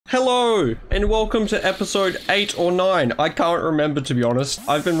Hello, and welcome to episode 8 or 9. I can't remember, to be honest.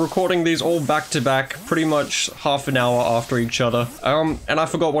 I've been recording these all back to back, pretty much half an hour after each other. And I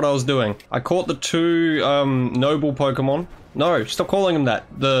forgot what I was doing. I caught the two, noble Pokemon. No, stop calling them that.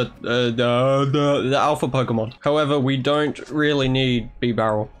 The alpha Pokemon. However, we don't really need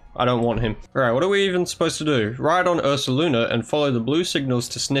B-Barrel. I don't want him. Alright, what are we even supposed to do? Ride on Ursaluna and follow the blue signals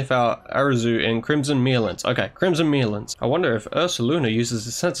to sniff out Arceus in Crimson Meerlands. Okay, Crimson Meerlands. I wonder if Ursaluna uses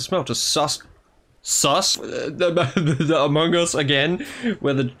his sense of smell to suss Among Us again,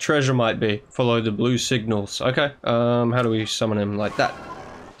 where the treasure might be. Follow the blue signals. Okay, how do we summon him like that?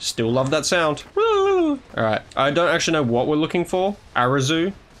 Still love that sound. Alright, I don't actually know what we're looking for.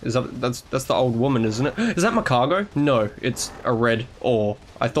 Arceus? Is that's the old woman, isn't it? Is that Macago? No, it's a red ore.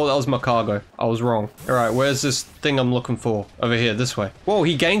 I thought that was Macago. I was wrong. Alright, where's this thing I'm looking for? Over here, this way. Whoa,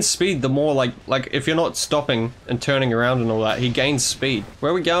 he gains speed the more like if you're not stopping and turning around and all that, he gains speed.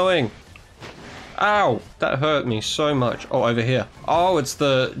 Where are we going? Ow, that hurt me so much. Oh, over here. Oh, it's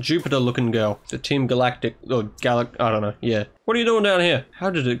the Jupiter looking girl. The Team Galactic, or I don't know, yeah. What are you doing down here?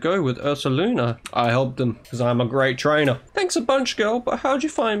 How did it go with Ursaluna? I helped them, because I'm a great trainer. Thanks a bunch, girl, but how'd you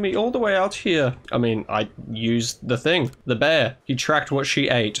find me all the way out here? I mean, I used the thing. The bear. He tracked what she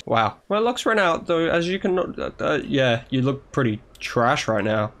ate. Wow. My luck's run out, though, as you can... yeah, you look pretty trash right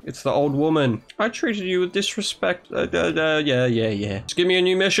now. It's the old woman. I treated you with disrespect. Yeah. Just give me a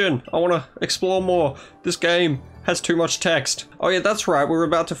new mission. I want to explore more. This game has too much text. Oh yeah, that's right. We're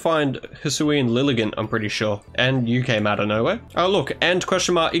about to find Hisuian Lilligant, I'm pretty sure. And you came out of nowhere. Oh look, and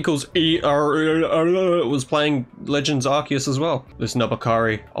question mark equals was playing Legends Arceus as well. This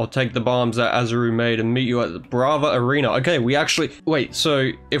Nubakari. I'll take the bombs that Azaru made and meet you at the Brava Arena. Okay, we actually... Wait,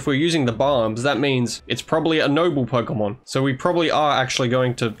 so if we're using the bombs, that means it's probably a noble Pokemon. So we probably are actually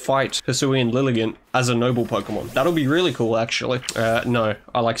going to fight Hisuian Lilligant as a noble Pokemon. That'll be really cool, actually. No,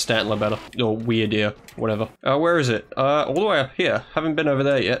 I like Stantler better. Or Weirdeer, whatever. Where is it? All the way up here. Haven't been over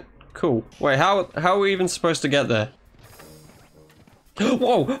there yet. Cool. Wait, how are we even supposed to get there?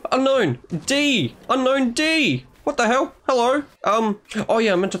 Whoa! Unknown! D! Unknown D! What the hell? Hello? Oh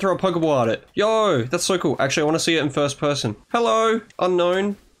yeah, I meant to throw a Pokeball at it. Yo, that's so cool. Actually, I want to see it in first person. Hello,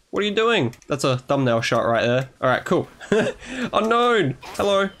 Unknown. What are you doing? That's a thumbnail shot right there. Alright, cool. Unknown!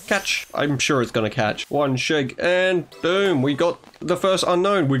 Hello, catch. I'm sure it's gonna catch. One shake and boom, we got the first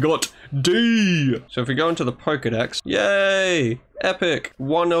Unknown. We got D! So if we go into the Pokedex, yay! Epic!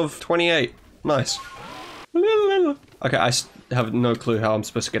 1 of 28. Nice. Okay, I have no clue how I'm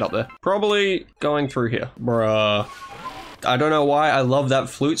supposed to get up there. Probably going through here. Bruh. I don't know why I love that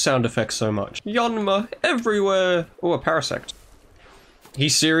flute sound effect so much. Yonma everywhere! Oh, a Parasect. He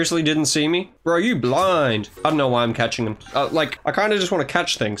seriously didn't see me? Bro, you blind. I don't know why I'm catching him. Like, I kind of just want to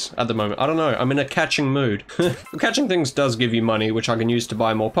catch things at the moment. I don't know. I'm in a catching mood. Catching things does give you money, which I can use to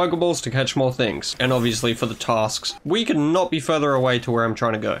buy more Pokeballs to catch more things. And obviously for the tasks. We cannot be further away to where I'm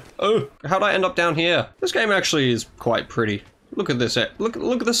trying to go. Oh, how'd I end up down here? This game actually is quite pretty. Look at this. Look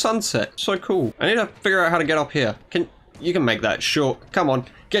at the sunset. So cool. I need to figure out how to get up here. You can make that, sure. Come on,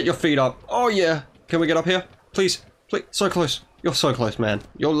 get your feet up. Oh yeah. Can we get up here? Please, please. So close. You're so close, man.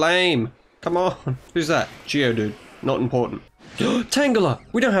 You're lame. Come on. Who's that? Geodude. Not important. Tangela!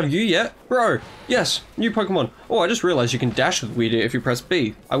 We don't have you yet. Bro. Yes. New Pokemon. Oh, I just realized you can dash with Weirdeer if you press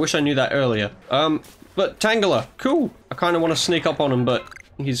B. I wish I knew that earlier. But Tangela. Cool. I kind of want to sneak up on him, but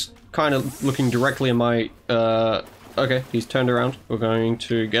he's kind of looking directly in my, okay, he's turned around. We're going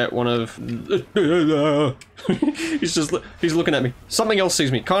to get one of... he's looking at me. Something else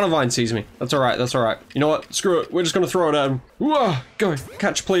sees me. Carnivine sees me. That's alright, that's alright. You know what? Screw it. We're just gonna throw it at him. Whoa, go.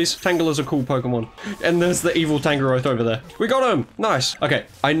 Catch, please. Tangela's a cool Pokemon. And there's the evil Tangrowth over there. We got him. Nice. Okay,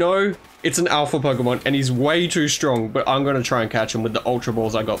 I know it's an alpha Pokemon and he's way too strong, but I'm gonna try and catch him with the Ultra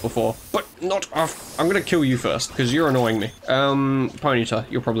Balls I got before. But not off. I'm gonna kill you first, because you're annoying me. Ponyta,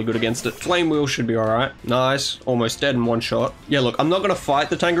 you're probably good against it. Flame Wheel should be alright. Nice. Almost dead in one shot. Yeah, look, I'm not gonna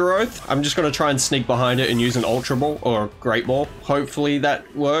fight the Tangrowth. I'm just gonna try and sneak behind it and use an Ultra Ball or a Great Ball. Hopefully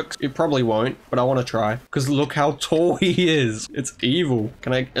that works. It probably won't, but I want to try. Because look how tall he is. It's evil.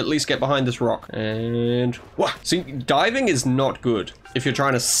 Can I at least get behind this rock? And... Wah! See, diving is not good. If you're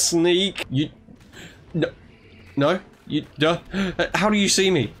trying to sneak, you... No? You... How do you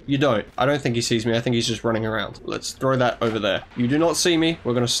see me? You don't. I don't think he sees me. I think he's just running around. Let's throw that over there. You do not see me.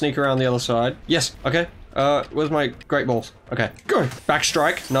 We're going to sneak around the other side. Yes. Okay. Where's my Great Balls? Okay. Go. Back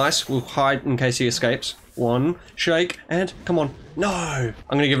strike. Nice. We'll hide in case he escapes. One shake and come on. No, I'm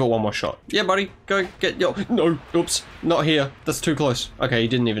gonna give it one more shot. Yeah, buddy, go get your... No, oops, not here. That's too close. Okay, he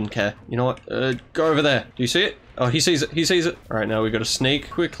didn't even care. You know what? Go over there. Do you see it? Oh, he sees it. He sees it. All right, now we got to sneak.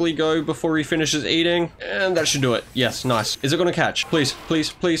 Quickly go before he finishes eating. And that should do it. Yes, nice. Is it going to catch? Please,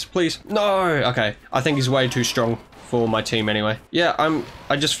 please, please, please. No. Okay. I think he's way too strong for my team anyway. Yeah,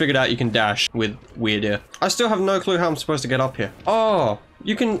 I just figured out you can dash with weird air. I still have no clue how I'm supposed to get up here. Oh,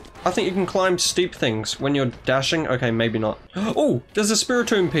 you can, I think you can climb steep things when you're dashing. Okay, maybe not. Oh, there's a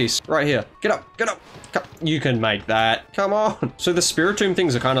Spiritomb piece right here. Get up, get up. You can make that. Come on. So the Spiritomb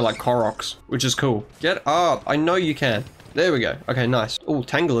things are kind of like Koroks, which is cool. Get up. I know you can. There we go. Okay, nice. Oh,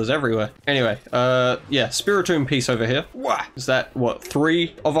 Tanglers everywhere. Anyway, yeah, Spiritomb piece over here. Wow. Is that, what,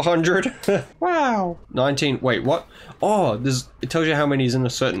 3 of 100? Wow. 19, wait, what? Oh, it tells you how many is in a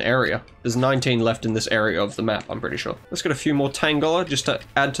certain area. There's 19 left in this area of the map, I'm pretty sure. Let's get a few more Tangler just to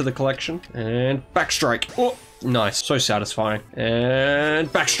add to the collection. And backstrike. Oh, nice. So satisfying. And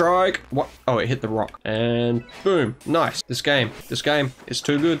backstrike. What? Oh, it hit the rock. And boom. Nice. This game is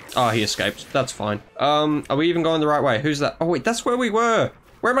too good. Oh, he escaped. That's fine. Are we even going the right way? Who's that? Oh, wait, that's where we were.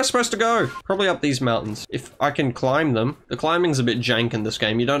 Where am I supposed to go? Probably up these mountains. If I can climb them. The climbing's a bit jank in this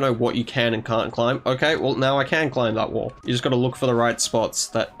game. You don't know what you can and can't climb. Okay, well, now I can climb that wall. You just got to look for the right spots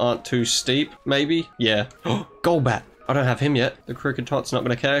that aren't too steep, maybe? Yeah. Golbat. I don't have him yet. The Cricketot's not going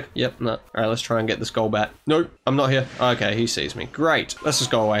to care. Yep, no. All right, let's try and get this Golbat. Nope, I'm not here. Okay, he sees me. Great. Let's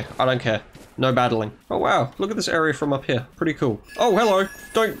just go away. I don't care. No battling. Oh, wow. Look at this area from up here. Pretty cool. Oh, hello.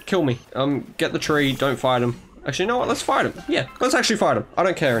 Don't kill me. Get the tree. Don't fight him. Actually, you know what? Let's fight him. Yeah, let's actually fight him. I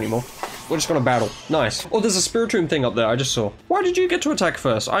don't care anymore. We're just gonna battle. Nice. Oh, there's a Spiritomb thing up there I just saw. Why did you get to attack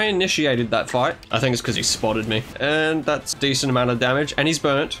first? I initiated that fight. I think it's because he spotted me. And that's a decent amount of damage. And he's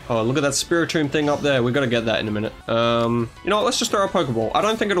burnt. Oh, look at that Spiritomb thing up there. We've got to get that in a minute. You know what? Let's just throw a Pokeball. I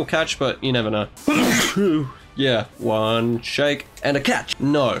don't think it'll catch, but you never know. Yeah, one shake and a catch.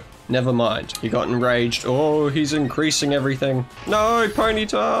 No. Never mind. He got enraged. Oh, he's increasing everything. No,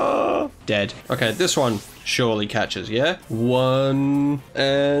 Ponyta! Dead. Okay, this one surely catches, yeah? One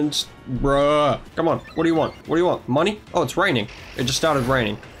and... Bruh. Come on. What do you want? What do you want? Money? Oh, it's raining. It just started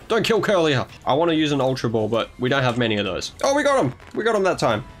raining. Don't kill Curlier. I want to use an Ultra Ball, but we don't have many of those. Oh, we got him. We got him that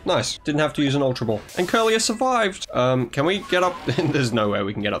time. Nice. Didn't have to use an Ultra Ball. And Curlier survived. Can we get up? There's no way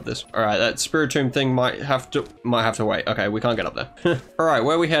we can get up this. All right, that Spiritomb thing might have to wait. Okay, we can't get up there. All right,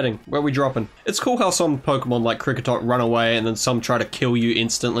 where are we heading? Where are we dropping? It's cool how some Pokemon like Kricketot run away and then some try to kill you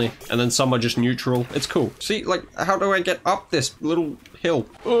instantly. And then some are just neutral. It's cool. See, like, how do I get up this little hill?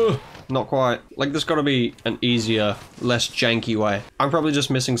 Ugh. Not quite. Like, there's got to be an easier, less janky way. I'm probably just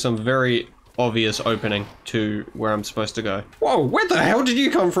missing some very obvious opening to where I'm supposed to go. Whoa, where the hell did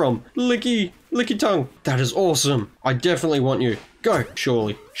you come from? Licky tongue. That is awesome. I definitely want you. Go.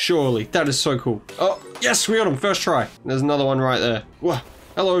 Surely. Surely. That is so cool. Oh, yes, we got him. First try. There's another one right there. Whoa.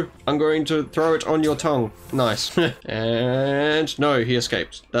 Hello, I'm going to throw it on your tongue. Nice. And no, he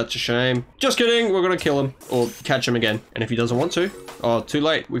escaped. That's a shame. Just kidding, we're gonna kill him. Or catch him again. And if he doesn't want to, oh, too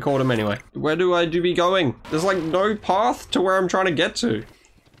late. We caught him anyway. Where do I be going? There's like no path to where I'm trying to get to.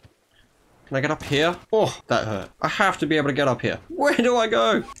 Can I get up here? Oh, that hurt. I have to be able to get up here. Where do I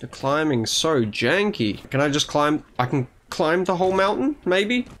go? The climbing's so janky. Can I just climb? I can climb the whole mountain,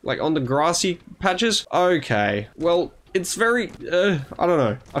 maybe? Like on the grassy patches? Okay, well, it's very, I don't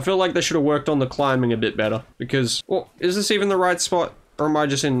know. I feel like they should have worked on the climbing a bit better because, well, is this even the right spot? Or am I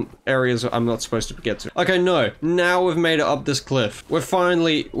just in areas I'm not supposed to get to? Okay, no. Now we've made it up this cliff. We're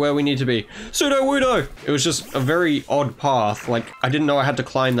finally where we need to be. Sudowoodo! It was just a very odd path. Like, I didn't know I had to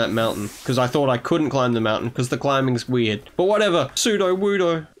climb that mountain because I thought I couldn't climb the mountain because the climbing's weird. But whatever.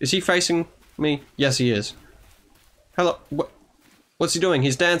 Sudowoodo. Is he facing me? Yes, he is. Hello. What's he doing?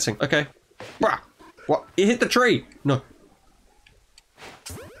 He's dancing. Okay. What? He hit the tree! No.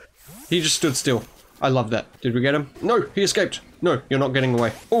 He just stood still. I love that. Did we get him? No, he escaped. No, you're not getting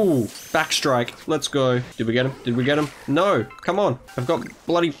away. Ooh, backstrike. Let's go. Did we get him? Did we get him? No, come on. I've got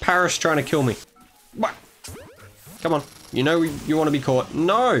bloody Paris trying to kill me. What? Come on. You know you want to be caught.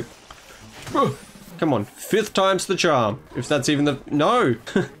 No! Come on. 5th time's the charm. If that's even the... No!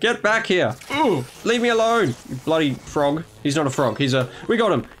 Get back here! Ooh, leave me alone, you bloody frog. He's not a frog. He's a... We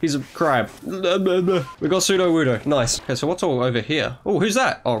got him. He's a crab. We got Sudowoodo. Nice. Okay, so what's all over here? Oh, who's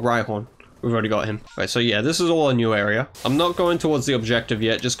that? Oh, Rhyhorn. We've already got him. Okay, so yeah, this is all a new area. I'm not going towards the objective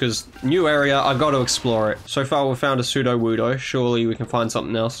yet, just because new area, I've got to explore it. So far, we've found a Sudowoodo. Surely we can find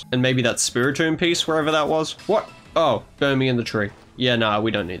something else. And maybe that Spiritomb piece, wherever that was. What? Oh, burn me in the tree. Yeah, nah, we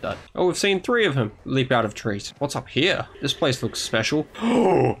don't need that. Oh, we've seen 3 of him leap out of trees. What's up here? This place looks special.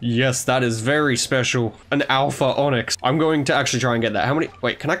 Oh, yes, that is very special. An alpha onyx. I'm going to actually try and get that. How many?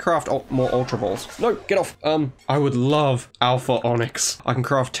 Wait, can I craft more ultra balls? No, get off. I would love alpha onyx. I can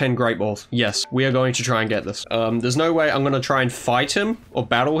craft 10 great balls. Yes, we are going to try and get this. There's no way I'm going to try and fight him or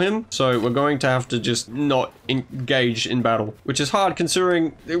battle him. So we're going to have to just not engage in battle, which is hard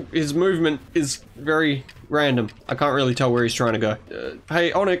considering his movement is very random. I can't really tell where he's trying to go.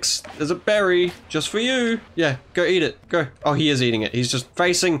 Hey, Onyx, there's a berry just for you. Yeah, go eat it. Go. Oh, he is eating it. He's just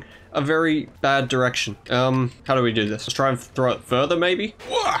facing a very bad direction. How do we do this? Let's try and throw it further, maybe?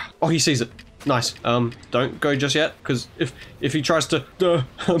 Oh, he sees it. Nice. Don't go just yet, because if he tries to...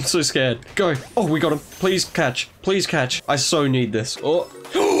 I'm so scared. Go. Oh, we got him. Please catch. Please catch. I so need this. Oh.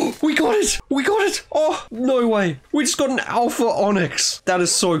 We got it! We got it! Oh, no way. We just got an alpha onyx. That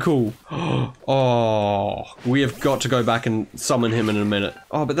is so cool. Oh, we have got to go back and summon him in a minute.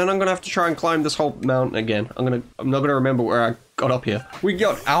 Oh, but then I'm gonna have to try and climb this whole mountain again. I'm not gonna remember where I got up here. We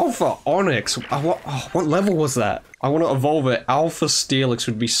got alpha onyx. What level was that? I want to evolve it. Alpha Steelix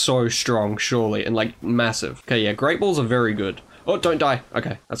would be so strong, surely, and like massive. Okay, yeah, great balls are very good. Oh, don't die.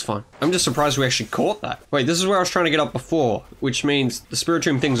 Okay, that's fine. I'm just surprised we actually caught that. Wait, this is where I was trying to get up before, which means the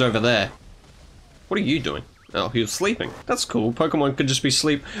Spiritomb thing's over there. What are you doing? Oh, he was sleeping. That's cool. Pokemon could just be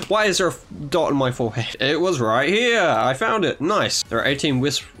sleep. Why is there a dot on my forehead? It was right here. I found it. Nice. There are 18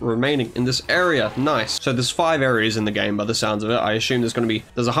 wisps remaining in this area. Nice. So there's 5 areas in the game by the sounds of it. I assume there's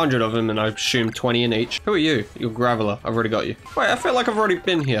 100 of them, and I assume 20 in each. Who are you? You're Graveler. I've already got you. Wait, I feel like I've already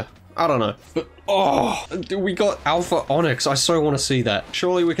been here. I don't know. But, oh, we got Alpha Onyx. I so want to see that.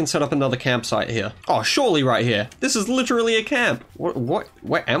 Surely we can set up another campsite here. Oh, surely right here. This is literally a camp. What?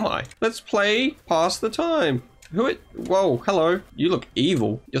 Where am I? Let's play pass the time. Whoa, hello. You look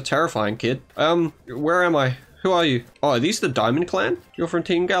evil. You're terrifying, kid. Where am I? Who are you? Oh, are these the Diamond Clan? You're from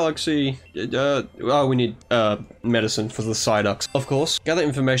Team Galaxy. Oh, we need, medicine for the Psyducks. Of course. Gather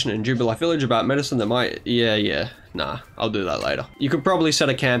information in Jubilife Village about medicine that might... Yeah. Nah, I'll do that later. You could probably set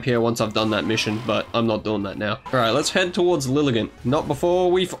a camp here once I've done that mission, but I'm not doing that now. Alright, let's head towards Lilligant. Not before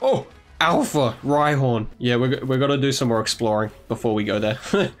we... Oh! Alpha Rhyhorn. Yeah, we're gonna do some more exploring before we go there.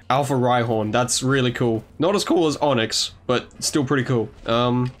 Alpha Rhyhorn, that's really cool. Not as cool as Onyx, but still pretty cool.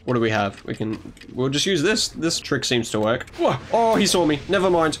 What do we have? We'll just use this. This trick seems to work. Whoa. Oh, he saw me. Never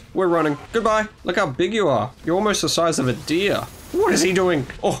mind. We're running. Goodbye. Look how big you are. You're almost the size of a deer. What is he doing?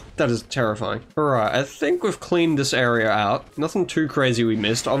 Oh, that is terrifying. Alright, I think we've cleaned this area out. Nothing too crazy we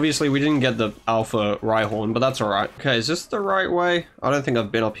missed. Obviously, we didn't get the Alpha Rhyhorn, but that's alright. Okay, is this the right way? I don't think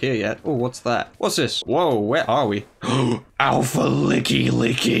I've been up here yet. Oh, what's that? What's this? Whoa, where are we? Alpha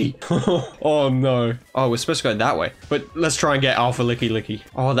Licky. Oh, no. Oh, we're supposed to go that way. But let's try and get Alpha Licky.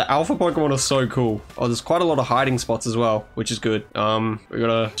 Oh, the Alpha Pokemon are so cool. Oh, there's quite a lot of hiding spots as well, which is good. We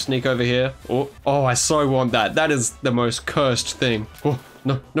gotta sneak over here. Oh, I so want that. That is the most cursed thing. Oh,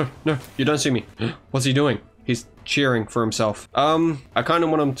 no. You don't see me. What's he doing? He's cheering for himself. I kind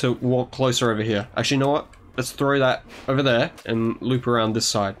of want him to walk closer over here. Actually, you know what? Let's throw that over there and loop around this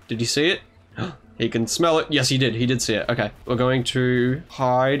side. Did you see it? He can smell it. Yes, he did. He did see it. Okay. We're going to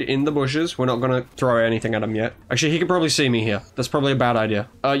hide in the bushes. We're not going to throw anything at him yet. Actually, he can probably see me here. That's probably a bad idea.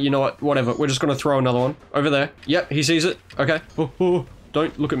 You know what? Whatever. We're just going to throw another one over there. Yep, he sees it. Okay. Oh,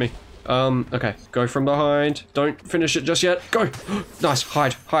 don't look at me. Okay. Go from behind. Don't finish it just yet. Go. Nice.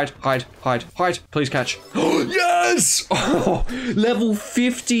 Hide. Please catch. Yes! Oh, level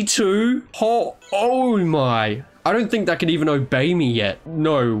 52? Oh my. I don't think that could even obey me yet.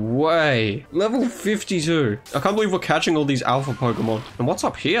 No way. Level 52. I can't believe we're catching all these alpha Pokemon. And what's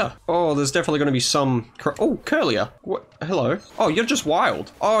up here? Oh, there's definitely going to be some... Oh, Curlia. What? Hello. Oh, you're just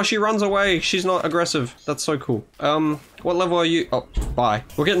wild. Oh, she runs away. She's not aggressive. That's so cool. What level are you? Oh, bye.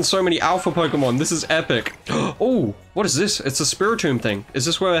 We're getting so many alpha Pokemon. This is epic. Oh, what is this? It's a Spiritomb thing. Is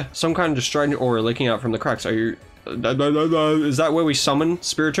this where some kind of destroyed aura leaking out from the cracks? Are you... No. Is that where we summon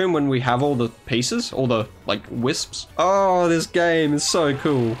Spiritomb when we have all the pieces? All the, like, wisps? Oh, this game is so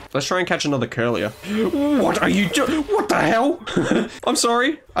cool. Let's try and catch another Curlia. What are you doing? What the hell? I'm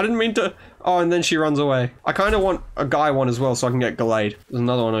sorry. I didn't mean to... Oh, and then she runs away. I kind of want a guy one as well so I can get Gallade. There's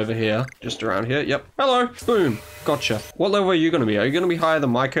another one over here. Just around here. Yep. Hello. Boom. Gotcha. What level are you going to be? Are you going to be higher than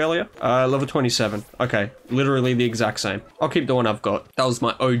my Curlia? Level 27. Okay. Literally the exact same. I'll keep the one I've got. That was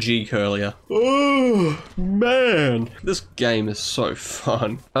my OG Curlia. Oh, man. This game is so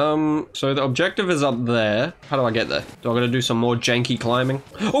fun. So the objective is up there. How do I get there? Do I got to do some more janky climbing?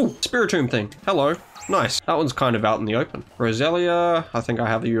 Oh, Spiritomb thing. Hello. Nice. That one's kind of out in the open. Roselia, I think I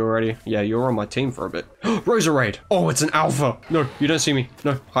have you already. Yeah, you're on my team for a bit. Roserade. Oh, it's an alpha. No, you don't see me.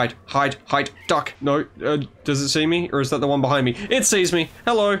 No, hide, hide, hide, duck. No, does it see me? Or is that the one behind me? It sees me.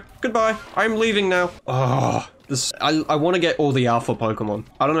 Hello. Goodbye. I'm leaving now. Oh, I want to get all the alpha Pokemon.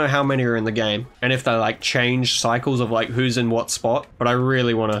 I don't know how many are in the game and if they like change cycles of like who's in what spot, but I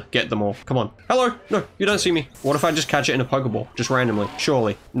really want to get them all. Come on. Hello. No, you don't see me. What if I just catch it in a Pokeball? Just randomly.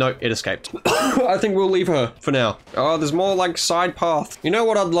 Surely. No, it escaped. I think we'll leave her for now. Oh, there's more like side path. You know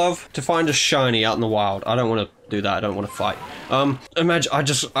what I'd love? To find a shiny out in the wild. I don't want to do that. I don't want to fight. Imagine,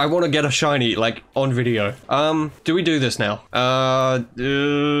 I want to get a shiny, like, on video. Do we do this now?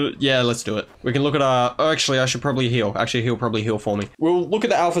 Yeah, let's do it. We can look at our, oh, actually, I should probably heal. Actually, he'll probably heal for me. We'll look at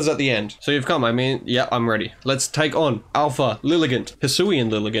the alphas at the end. So you've come, I mean, yeah, I'm ready. Let's take on Alpha Lilligant, Hisuian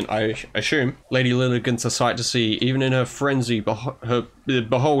Lilligant, I assume. Lady Lilligant's a sight to see, even in her frenzy,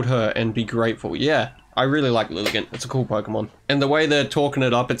 behold her and be grateful. Yeah. I really like Lilligant. It's a cool Pokemon. And the way they're talking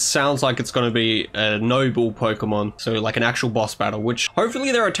it up, it sounds like it's going to be a noble Pokemon. So like an actual boss battle, which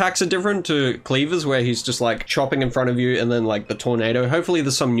hopefully their attacks are different to Cleaver's, where he's just like chopping in front of you and then like the tornado. Hopefully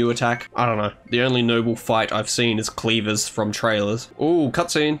there's some new attack. I don't know. The only noble fight I've seen is Cleaver's from trailers. Ooh,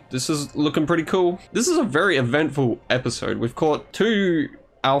 cutscene. This is looking pretty cool. This is a very eventful episode. We've caught 2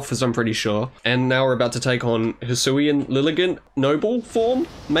 alphas, I'm pretty sure. And now we're about to take on Hisuian Lilligant noble form,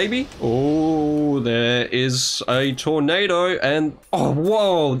 maybe? Oh, there is a tornado and oh,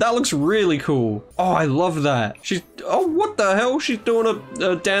 whoa, that looks really cool. Oh, I love that. She's, oh, what the hell? She's doing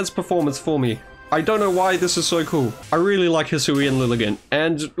a dance performance for me. I don't know why this is so cool. I really like Hisuian Lilligant.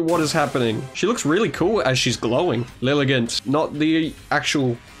 And what is happening? She looks really cool as she's glowing. Lilligant, not the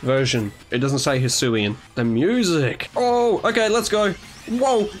actual version. It doesn't say Hisuian. The music. Oh, okay, let's go.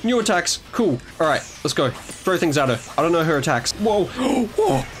 Whoa, new attacks. Cool. All right, let's go. Throw things at her. I don't know her attacks. Whoa.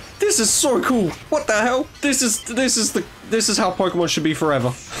 Whoa. This is so cool. What the hell? This is how Pokemon should be forever.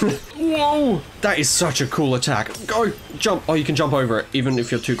 Whoa. That is such a cool attack. Go. Jump. Oh, you can jump over it even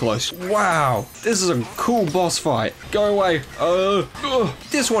if you're too close. Wow. This is a cool boss fight. Go away.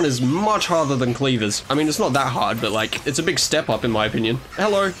 This one is much harder than Cleaver's. I mean, it's not that hard, but like, it's a big step up in my opinion.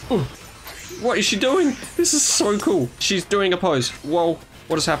 Hello. What is she doing? This is so cool. She's doing a pose. Whoa,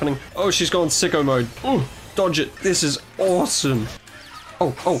 what is happening? Oh, she's gone sicko mode. Ooh, dodge it. This is awesome.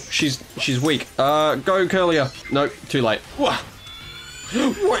 Oh, she's weak. Go Curlier. No, too late.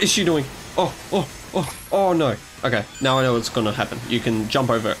 What is she doing? Oh no. Okay, now I know what's gonna happen. You can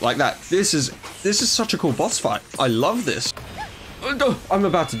jump over it like that. This is such a cool boss fight. I love this. I'm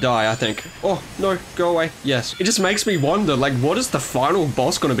about to die, I think. Oh, no, go away. Yes. It just makes me wonder, like, what is the final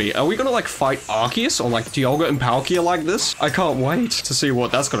boss gonna be? Are we gonna, like, fight Arceus or, like, Dialga and Palkia like this? I can't wait to see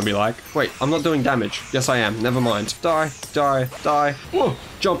what that's gonna be like. Wait, I'm not doing damage. Yes, I am. Never mind. Die, die, die. Whoa,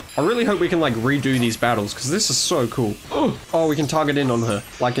 jump. I really hope we can, like, redo these battles, because this is so cool. Oh, we can target in on her,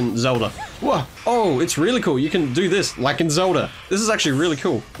 like in Zelda. Whoa. Oh, it's really cool. You can do this, like in Zelda. This is actually really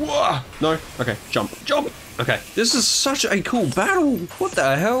cool. Whoa. No? Okay, jump. Jump! Okay, this is such a cool battle. What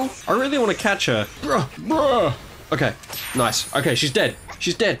the hell? I really want to catch her. Bruh. Okay, nice. Okay, she's dead.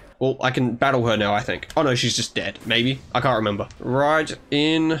 She's dead. Well, I can battle her now, I think. Oh no, she's just dead. Maybe. I can't remember. Right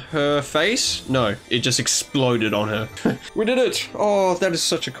in her face? No, it just exploded on her. We did it. Oh, that is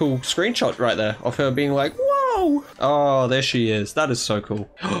such a cool screenshot right there of her being like, whoa. Oh, there she is. That is so cool.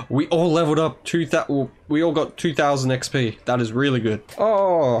 We all leveled up 2,000. Well, we all got 2,000 XP. That is really good.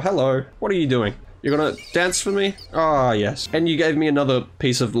 Oh, hello. What are you doing? You're gonna dance for me? Ah, yes. And you gave me another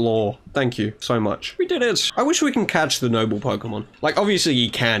piece of lore. Thank you so much. We did it. I wish we can catch the noble Pokemon. Like, obviously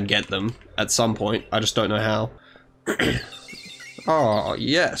you can get them at some point. I just don't know how. Ah,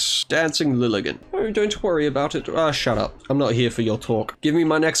 yes. Dancing Lilligant. Oh, don't worry about it. Ah, shut up. I'm not here for your talk. Give me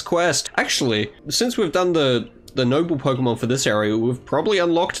my next quest. Actually, since we've done the noble Pokemon for this area, we've probably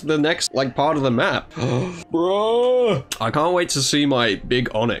unlocked the next, like, part of the map. Bro, I can't wait to see my big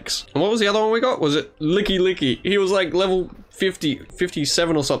Onix. And what was the other one we got? Was it Licky Licky? He was like level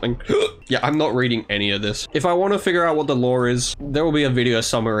 57 or something. Yeah, I'm not reading any of this. If I want to figure out what the lore is, there will be a video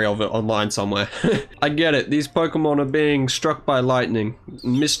summary of it online somewhere. I get it. These Pokemon are being struck by lightning.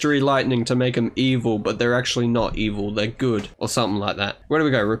 Mystery lightning to make them evil, but they're actually not evil. They're good. Or something like that. Where do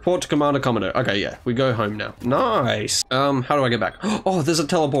we go? Report to Commander Commodore. Okay, yeah. We go home now. Nice. How do I get back? Oh, there's a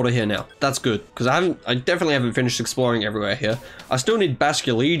teleporter here now. That's good. Because I definitely haven't finished exploring everywhere here. I still need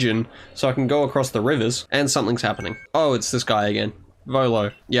Basculegion so I can go across the rivers. And something's happening. Oh, it's this guy again.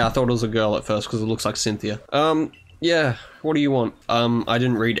 Volo. Yeah, I thought it was a girl at first because it looks like Cynthia. Yeah, what do you want? I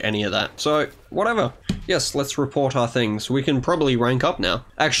didn't read any of that. So, whatever. Yes, let's report our things. We can probably rank up now.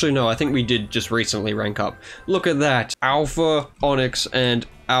 Actually, no, I think we did just recently rank up. Look at that. Alpha, Onix, and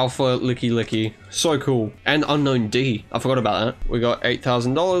Alpha Licky Licky. So cool. And Unknown D. I forgot about that. We got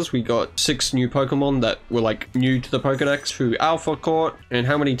 $8,000. We got 6 new Pokemon that were like new to the Pokedex. 2 Alpha caught. And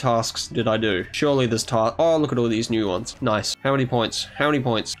how many tasks did I do? Surely this task. Oh, look at all these new ones. Nice. How many points? How many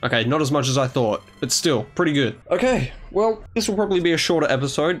points? Okay, not as much as I thought, but still pretty good. Okay. Well, this will probably be a shorter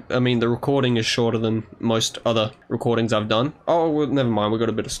episode. I mean, the recording is shorter than most other recordings I've done. Oh, well, never mind. We've got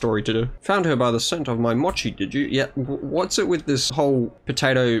a bit of story to do. Found her by the scent of my mochi, did you? Yeah, what's it with this whole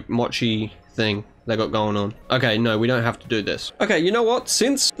potato mochi thing they got going on? Okay, no, we don't have to do this. Okay, you know what?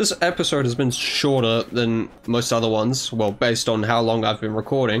 Since this episode has been shorter than most other ones, well, based on how long I've been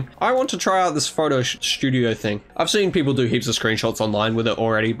recording, I want to try out this photo studio thing. I've seen people do heaps of screenshots online with it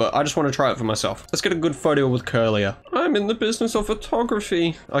already, but I just want to try it for myself. Let's get a good photo with Curlier. I'm in the business of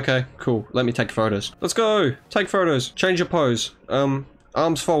photography. Okay, cool. Let me take photos. Let's go. Take photos. Change your pose.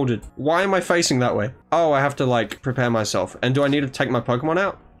 Arms folded. Why am I facing that way? Oh, I have to like prepare myself. And do I need to take my Pokemon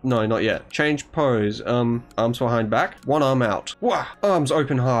out? No, not yet. Change pose. Arms behind back. One arm out. Wah! Arms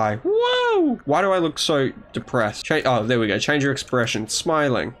open high. Whoa! Why do I look so depressed? Oh, there we go. Change your expression.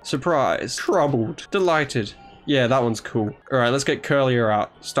 Smiling. Surprised. Troubled. Delighted. Yeah, that one's cool. Alright, let's get Curlier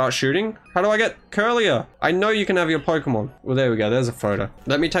out. Start shooting? How do I get Curlier? I know you can have your Pokemon. Well, there we go. There's a photo.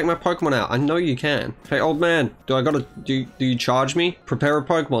 Let me take my Pokemon out. I know you can. Hey, old man. Do you charge me? Prepare a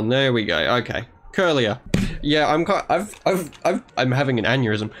Pokemon. There we go. Okay. Curlier. Yeah, I'm having an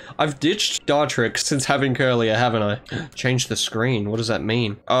aneurysm. I've ditched Dartrix since having Curlier, haven't I? Change the screen. What does that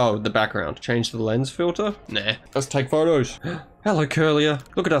mean? Oh, the background. Change the lens filter? Nah. Let's take photos. Hello, Curlier.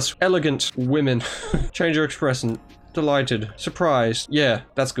 Look at us. Elegant women. Change your expression. Delighted. Surprised. Yeah,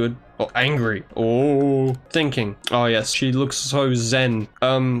 that's good. Oh, angry. Oh, thinking. Oh, yes. She looks so zen.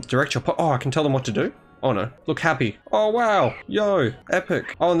 Direct your oh, I can tell them what to do? Oh no, look happy. Oh wow, yo,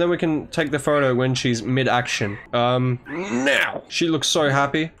 epic. Oh, and then we can take the photo when she's mid-action. Now. She looks so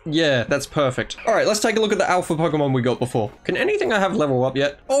happy. Yeah, that's perfect. All right, let's take a look at the alpha Pokemon we got before. Can anything I have level up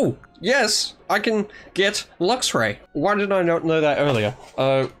yet? Oh, yes, I can get Luxray. Why did I not know that earlier?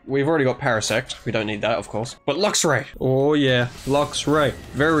 We've already got Parasect. We don't need that, of course. But Luxray. Oh yeah, Luxray.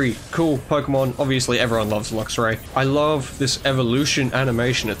 Very cool Pokemon. Obviously, everyone loves Luxray. I love this evolution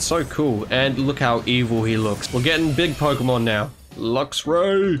animation. It's so cool. And look how evil he looks. We're getting big Pokemon now.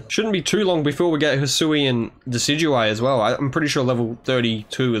 Luxray. Shouldn't be too long before we get Hisuian Decidueye as well. I'm pretty sure level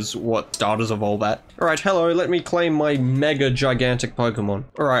 32 is what starters of all that. Alright, hello, let me claim my mega gigantic Pokemon.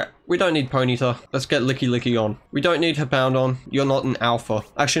 Alright, we don't need Ponyta. Let's get Licky Licky on. We don't need Hippowdon. You're not an alpha.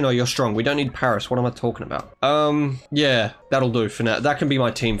 Actually, no, you're strong. We don't need Paris. What am I talking about? Yeah, that'll do for now. That can be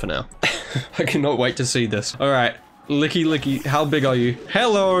my team for now. I cannot wait to see this. Alright. Licky Licky, how big are you?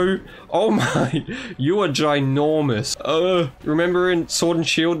 Hello! Oh my, you are ginormous. Remember in Sword and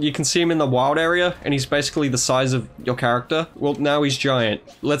Shield, you can see him in the wild area, and he's basically the size of your character? Well, now he's giant.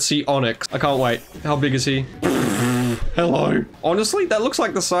 Let's see Onyx. I can't wait. How big is he? Hello. Honestly, that looks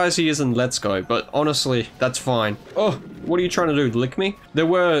like the size he is in Let's Go, but honestly, that's fine. Oh, what are you trying to do? Lick me? There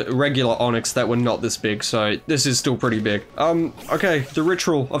were regular Onyx that were not this big, so this is still pretty big. Okay, the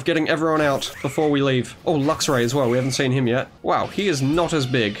ritual of getting everyone out before we leave. Oh, Luxray as well. We haven't seen him yet. Wow, he is not as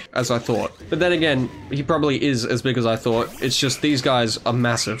big as I thought. But then again, he probably is as big as I thought. It's just these guys are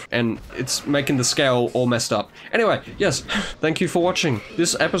massive, and it's making the scale all messed up. Anyway, yes, thank you for watching.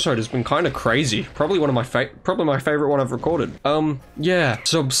 This episode has been kind of crazy. Probably one of my favorite one I've recorded. Yeah,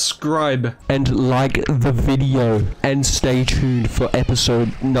 subscribe and like the video and stay tuned for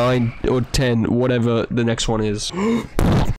episode 9 or 10, whatever the next one is.